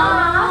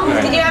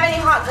 Aww. Did you have any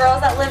hot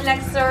girls that lived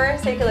next door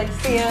so you could like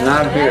see them?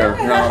 Not here.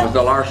 No, it was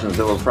the Larsons.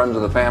 They were friends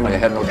of the family. They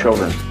had no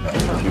children.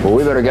 Well,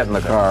 we better get in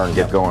the car and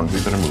get going. We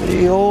better move.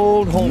 The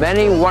old home.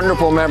 Many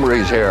wonderful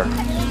memories here.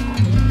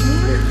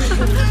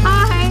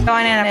 Hi.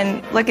 Going in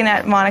and looking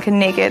at Monica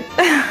naked.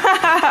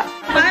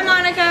 Bye,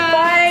 Monica.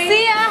 Bye.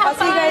 See ya. I'll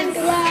see you guys.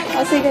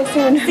 I'll see you guys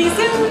soon. See you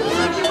soon.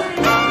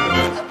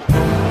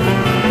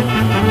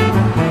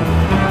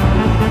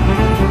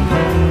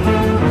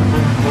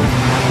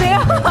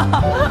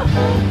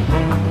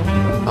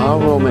 How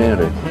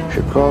romantic.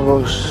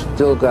 Chicago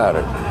still got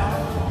it.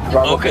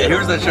 Okay,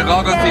 here's the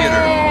Chicago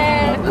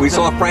Theater. We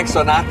saw Frank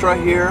Sinatra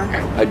here.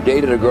 I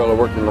dated a girl who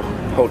worked in the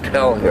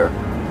hotel here,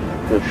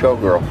 the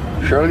showgirl,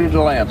 Shirley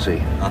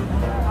Delancey.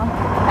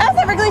 That's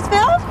at Wrigley's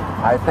Field?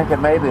 I think it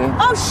may be.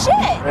 Oh,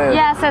 shit.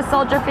 Yeah, it says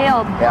Soldier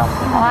Field. Yeah.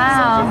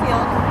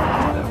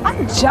 Wow.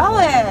 I'm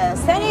jealous.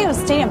 San Diego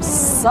Stadium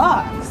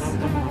sucks.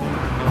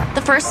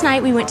 The first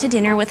night we went to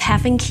dinner with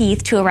Hef and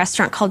Keith to a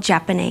restaurant called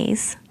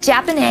Japanese.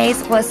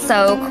 Japanese was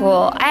so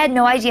cool. I had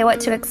no idea what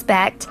to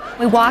expect.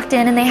 We walked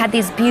in and they had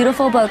these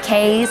beautiful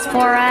bouquets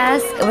for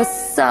us. It was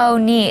so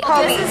neat.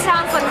 This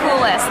sounds the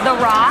coolest. The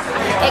rock.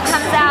 It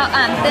comes out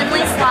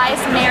thinly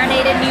sliced,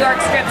 marinated New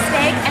York strip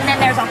steak, and then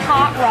there's a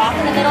hot rock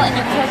in the middle, and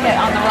you cook it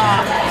on the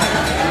rock.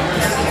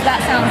 That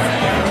sounds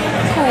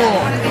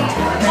cool.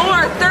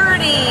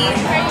 4:30.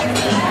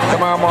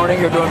 Tomorrow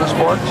morning you're doing the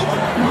sports?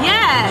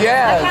 Yes.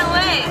 Yes. I can't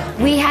wait.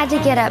 We had to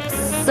get up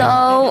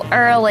so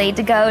early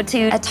to go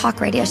to a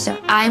talk radio show.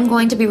 I'm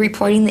going to be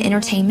reporting the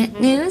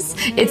entertainment news.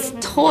 It's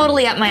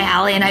totally up my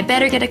alley, and I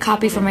better get a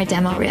copy for my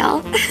demo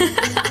reel.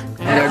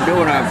 They're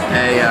doing a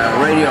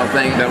radio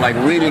thing. They're like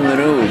reading the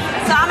news.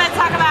 So I'm going to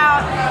talk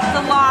about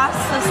the loss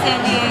of San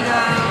Diego.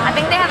 I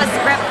think they have a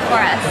script for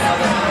us.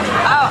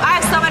 Oh, I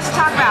have so much to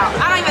talk about.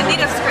 I don't even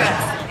need a script.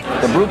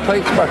 The Blue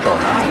Plate Special.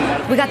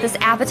 We got this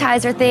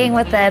appetizer thing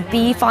with the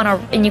beef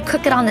and you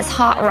cook it on this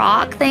hot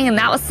rock thing, and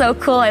that was so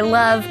cool. I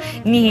love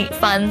neat,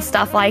 fun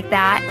stuff like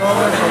that. Oh,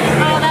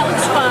 that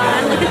looks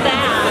fun. Look at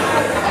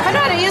that. I know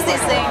how to use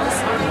these things.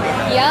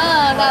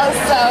 Yeah, that was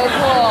so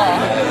cool.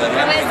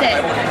 How is it?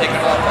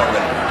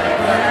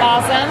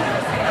 Awesome.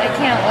 I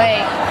can't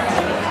wait.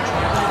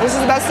 This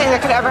is the best thing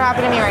that could ever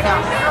happen to me right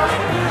now.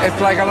 It's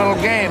like a little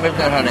game, isn't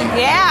it, honey?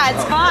 Yeah,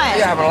 it's fun.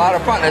 You're having a lot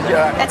of fun.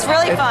 It's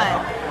really fun.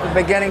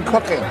 Beginning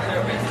cooking.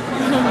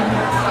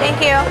 Thank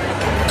you.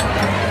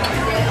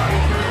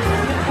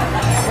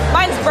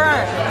 Mine's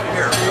burned.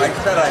 Here, I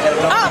said I had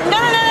enough. Oh,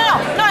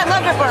 no, I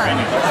love it burned.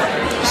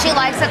 She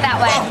likes it that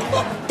way.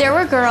 There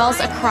were girls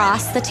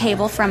across the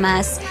table from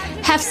us.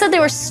 Hef said they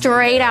were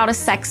straight out of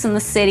Sex and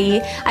the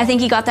City. I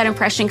think he got that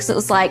impression because it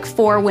was like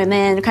 4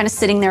 women kind of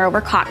sitting there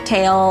over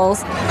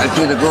cocktails. I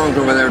see the girls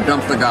over there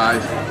dump the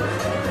guys.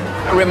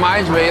 It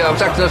reminds me of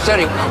Sex and the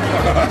City.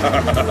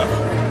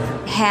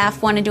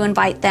 Hef wanted to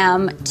invite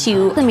them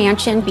to the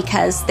mansion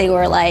because they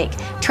were like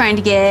trying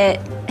to get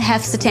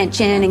Hef's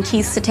attention and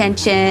Keith's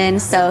attention,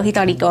 so he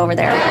thought he'd go over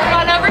there. Come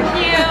on over,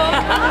 Q.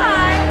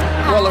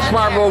 Hi. Well, the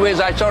smart move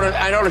is I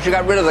noticed you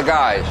got rid of the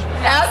guys.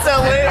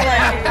 Absolutely.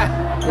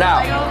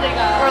 Now,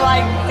 We're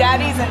like,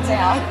 Daddy's in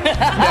town.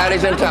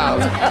 Daddy's in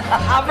town.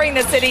 I'll bring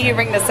the city, you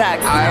bring the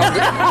sex.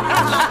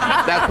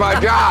 That's my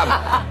job.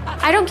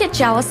 I don't get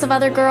jealous of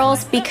other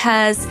girls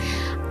because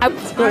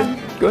Good.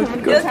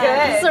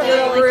 It's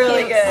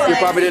really good. You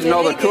probably didn't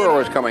know the tour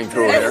was coming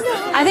through here.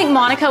 I think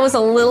Monica was a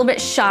little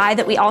bit shy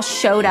that we all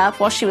showed up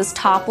while she was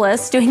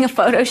topless doing a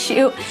photo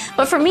shoot.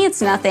 But for me,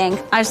 it's nothing.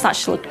 I just thought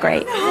she looked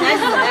great.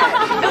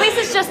 At least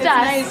it's just us.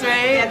 Nice,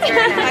 right? That's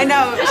very nice. I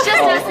know. It's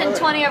just us and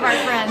 20 of our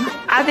friends.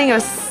 I think it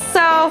was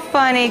so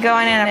funny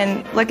going in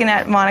and looking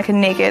at Monica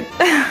naked.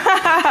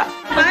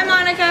 Bye,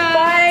 Monica.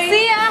 Bye.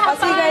 See ya. I'll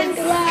see you guys.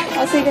 Good luck.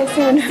 I'll see you guys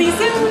soon. See you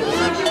soon.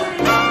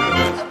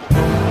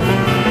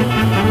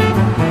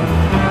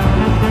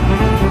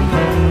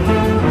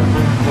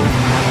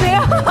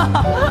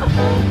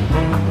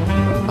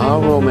 How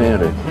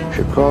romantic.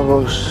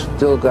 Chicago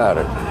still got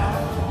it.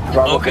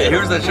 Okay,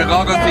 here's the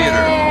Chicago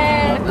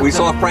Theater. We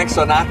saw Frank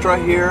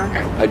Sinatra here.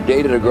 I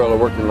dated a girl that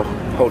worked in the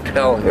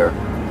hotel here.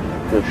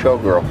 The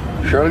showgirl.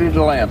 Shirley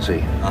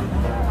Delancey.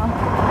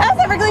 That's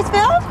at Wrigley's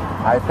Field?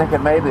 I think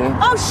it may be.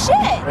 Oh,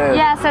 shit.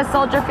 Yeah, it says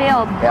Soldier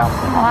Field. Yeah.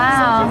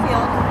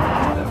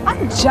 Wow.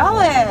 I'm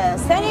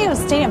jealous. San Diego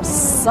Stadium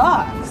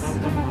sucks.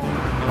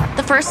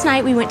 The first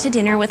night we went to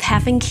dinner with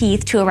Hef and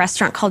Keith to a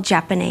restaurant called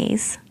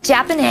Japanese.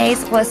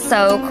 Japanese was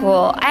so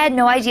cool. I had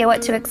no idea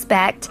what to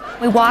expect.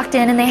 We walked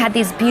in and they had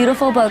these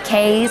beautiful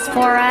bouquets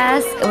for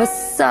us. It was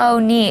so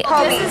neat.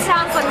 This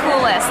sounds the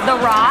coolest. The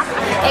rock.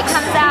 It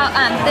comes out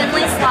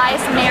thinly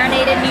sliced,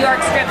 marinated New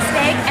York strip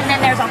steak, and then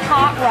there's a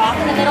hot rock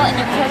in the middle and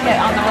you cook it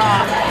on the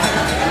rock.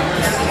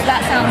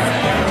 That sounds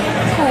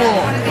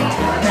cool.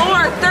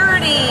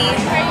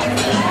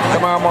 4:30.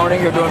 Tomorrow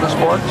morning you're doing the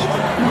sports?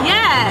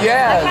 Yes.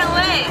 Yes. I can't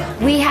wait.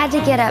 We had to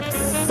get up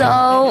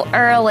so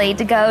early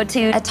to go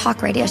to a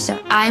talk radio show.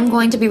 I'm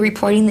going to be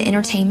reporting the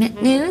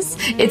entertainment news.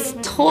 It's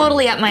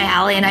totally up my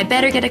alley, and I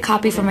better get a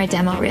copy for my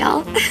demo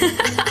reel.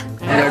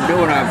 They're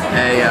doing a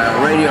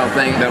radio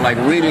thing. They're like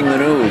reading the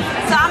news.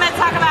 So I'm going to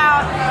talk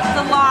about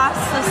the loss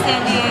of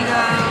San Diego.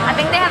 I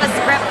think they have a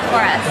script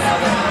for us.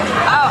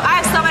 Oh, I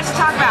have so much to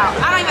talk about.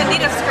 I don't even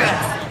need a script.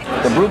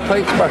 The Blue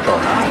Plate Special.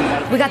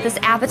 We got this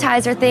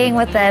appetizer thing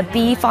with the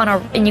beef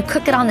and you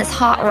cook it on this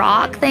hot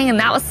rock thing, and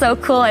that was so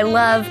cool. I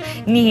love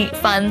neat,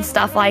 fun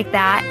stuff like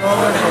that.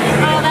 Oh,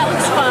 that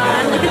looks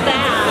fun. Look at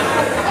that.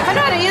 I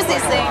know how to use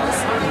these things.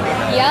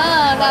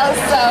 Yeah, that was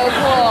so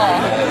cool.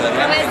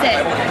 How is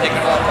it?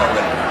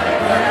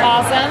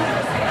 Awesome.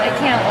 I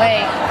can't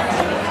wait.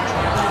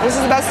 This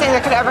is the best thing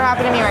that could ever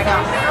happen to me right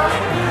now.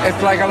 It's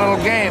like a little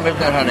game,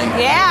 isn't it, honey?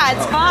 Yeah,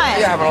 it's fun.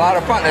 You're having a lot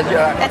of fun.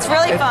 It's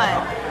really fun.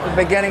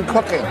 Beginning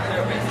cooking.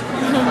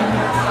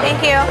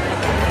 Thank you.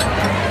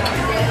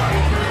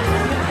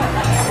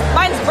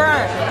 Mine's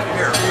burned.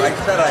 Here, I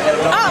said I had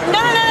enough. Oh,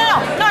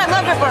 no, I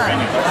love it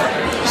burned.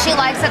 She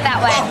likes it that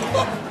way.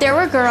 There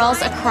were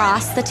girls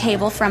across the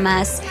table from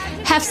us.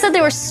 Hef said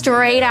they were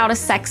straight out of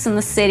Sex and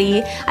the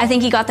City. I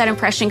think he got that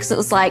impression because it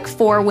was like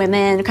 4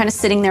 women kind of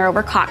sitting there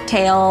over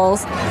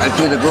cocktails. I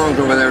see the girls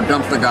over there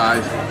dump the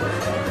guys.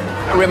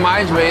 It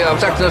reminds me of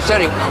Sex and the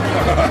City.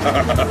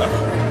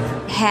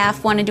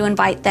 Hef wanted to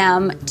invite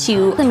them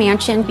to the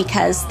mansion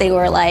because they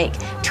were like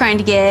trying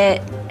to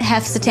get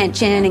Hef's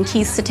attention and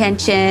Keith's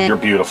attention. You're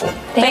beautiful.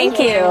 Thank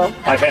you.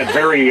 I've had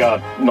very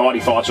naughty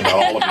thoughts about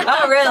all of you.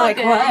 Oh, really? Like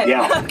what?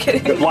 Yeah. I'm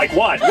kidding. Like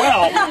what?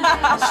 Well,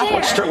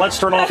 let's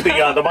turn off the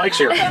mics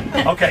here.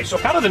 Okay, so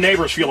how do the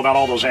neighbors feel about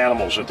all those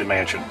animals at the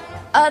mansion?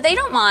 They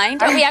don't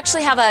mind. We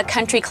actually have a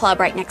country club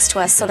right next to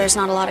us, so there's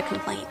not a lot of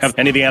complaints. Have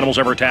any of the animals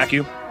ever attack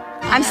you?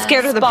 I'm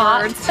scared of the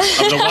birds.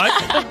 Of the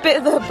what?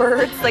 The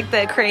birds, like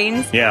the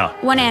cranes. Yeah.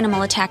 One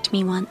animal attacked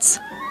me once.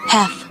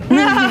 Hef.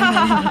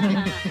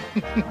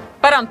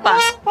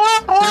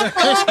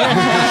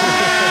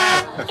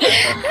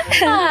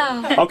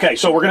 Okay,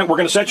 so we're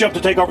gonna set you up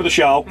to take over the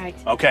show.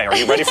 Okay, are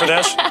you ready for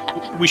this?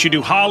 We should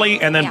do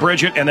Holly and then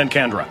Bridget and then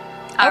Kendra.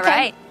 All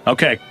right.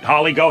 Okay,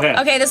 Holly, go ahead.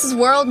 Okay, this is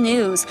world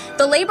news.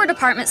 The Labor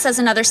Department says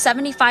another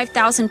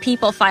 75,000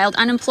 people filed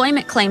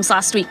unemployment claims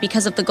last week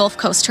because of the Gulf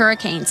Coast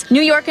hurricanes.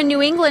 New York and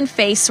New England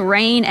face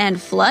rain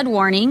and flood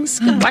warnings.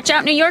 Watch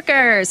out, New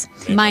Yorkers.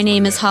 My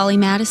name is Holly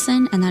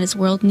Madison, and that is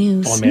world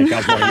news. On Man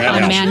Cow's Morning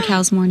Madhouse. On Man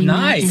Cow's Morning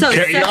Nice.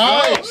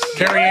 Madhouse.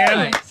 Carrie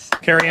Ann.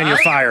 Carrie Ann, you're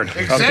fired.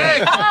 Exactly. Okay.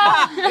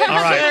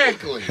 All right.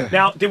 Exactly.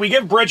 Now, did we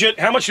give Bridget,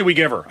 how much did we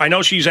give her? I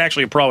know she's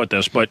actually a pro at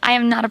this, but... I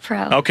am not a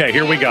pro. Okay,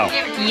 here we go.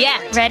 Yeah.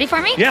 Ready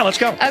for me? Yeah, let's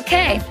go.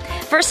 Okay.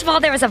 First of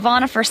all, there was a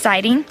Vonifer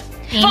sighting.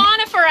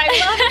 Vonifer,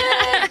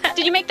 I love it.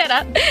 Did you make that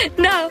up?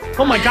 No.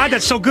 Oh my God,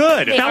 that's so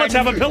good. They Now are- let's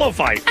have a pillow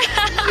fight.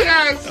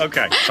 Yes.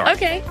 Okay, sorry.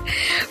 Okay.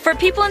 For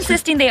people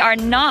insisting they are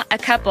not a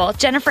couple,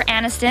 Jennifer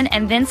Aniston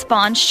and Vince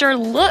Vaughn sure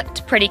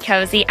looked pretty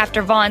cozy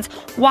after Vaughn's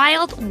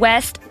Wild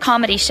West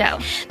comedy show.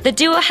 The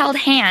duo held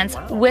hands,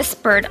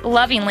 whispered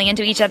lovingly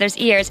into each other's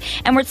ears,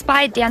 and were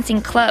spied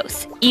dancing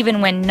close,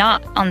 even when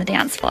not on the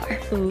dance floor.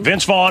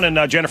 Vince Vaughn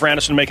and Jennifer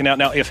Aniston making out.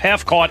 Now, if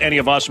Hef caught any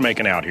of us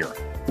making out here,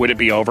 would it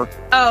be over?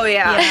 Oh,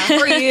 yeah.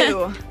 For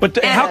you.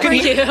 But how can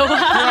he? you.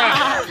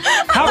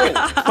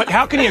 But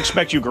how can he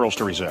expect you girls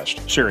to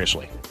resist?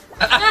 Seriously.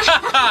 You're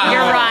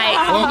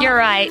right. You're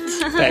right.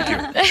 Thank you.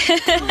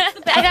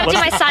 I gotta do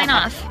my sign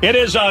off. It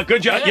is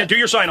good job. Yeah, do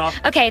your sign off.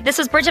 Okay, this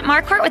was Bridget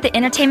Marquardt with the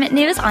entertainment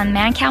news on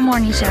Man Cow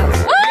Morning Show.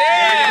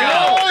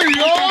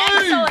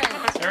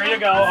 There you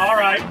go. All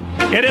right.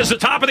 It is the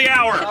top of the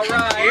hour. All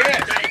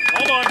right. Okay,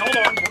 hold on.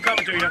 We're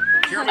coming to you.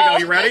 Here we go.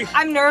 You ready?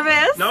 I'm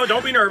nervous. No,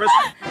 don't be nervous.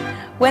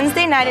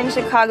 Wednesday night in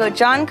Chicago,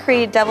 John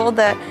Creed doubled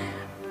the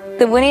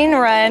winning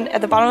run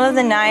at the bottom of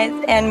the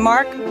ninth, and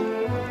Mark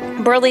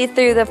Burley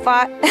threw the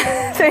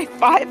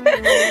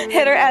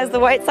 5-hitter as the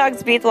White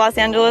Sox beat the Los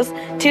Angeles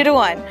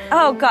 2-1.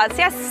 Oh God,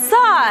 see, I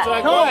suck.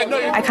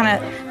 I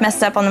kind of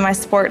messed up on my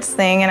sports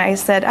thing, and I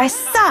said, I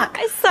suck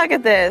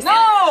at this. No.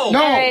 All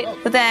right.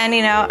 But then,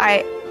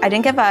 I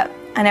didn't give up.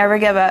 I never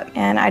give up,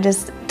 and I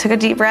just took a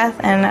deep breath,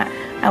 and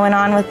I went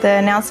on with the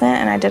announcement,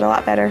 and I did a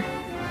lot better.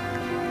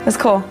 It was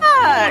cool.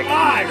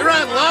 You're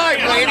on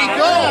live, lady.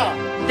 Go.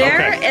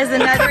 There is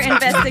another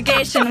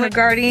investigation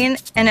regarding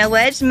an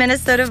alleged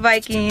Minnesota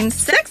Vikings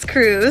sex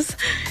cruise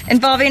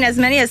involving as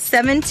many as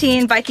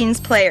 17 Vikings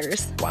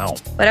players. Wow.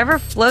 Whatever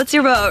floats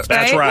your boat,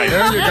 That's right.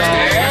 There you go.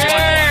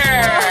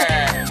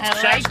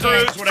 Sex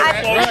cruise, whatever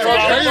floats your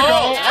boat. There you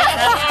go.